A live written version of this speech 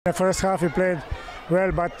The first half we played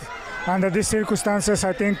well, but under these circumstances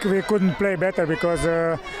I think we couldn't play better because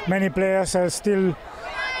many players are still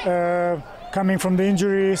coming from the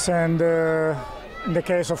injuries, and in the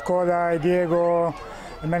case of Kodai, Diego,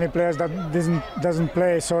 and many players that doesn't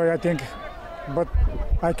play. So I think, but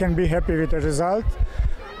I can be happy with the result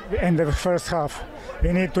in the first half.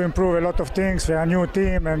 We need to improve a lot of things. We are a new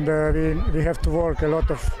team, and we have to work a lot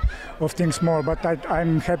of things more. But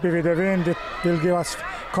I'm happy with the win. It will give us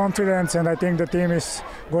confidence, and I think the team is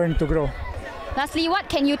going to grow. Lastly, what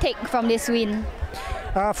can you take from this win?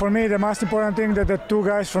 For me, the most important thing that the two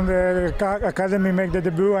guys from the academy make the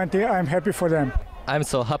debut, and I'm happy for them. I'm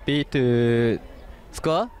so happy to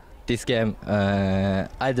score this game.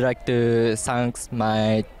 I'd like to thank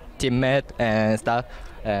my teammate and staff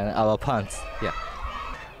and our fans. Yeah.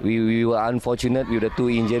 We were unfortunate with the two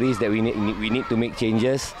injuries that we need to make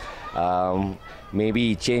changes.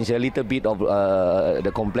 Maybe change a little bit of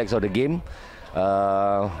the complex of the game.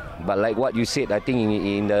 But like what you said, I think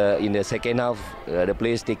in the second half, the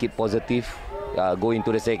players take it positive. Go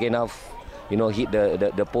into the second half, hit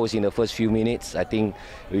the post in the first few minutes. I think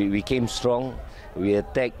we came strong. We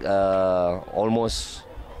attacked almost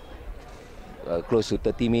close to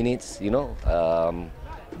 30 minutes.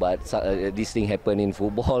 But this thing happen in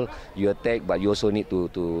football. You attack, but you also need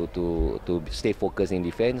to stay focused in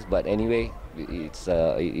defense. But anyway, it's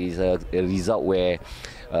a result where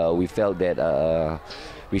we felt that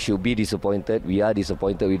we should be disappointed. We are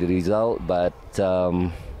disappointed with the result, but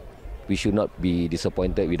we should not be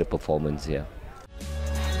disappointed with the performance. Yeah.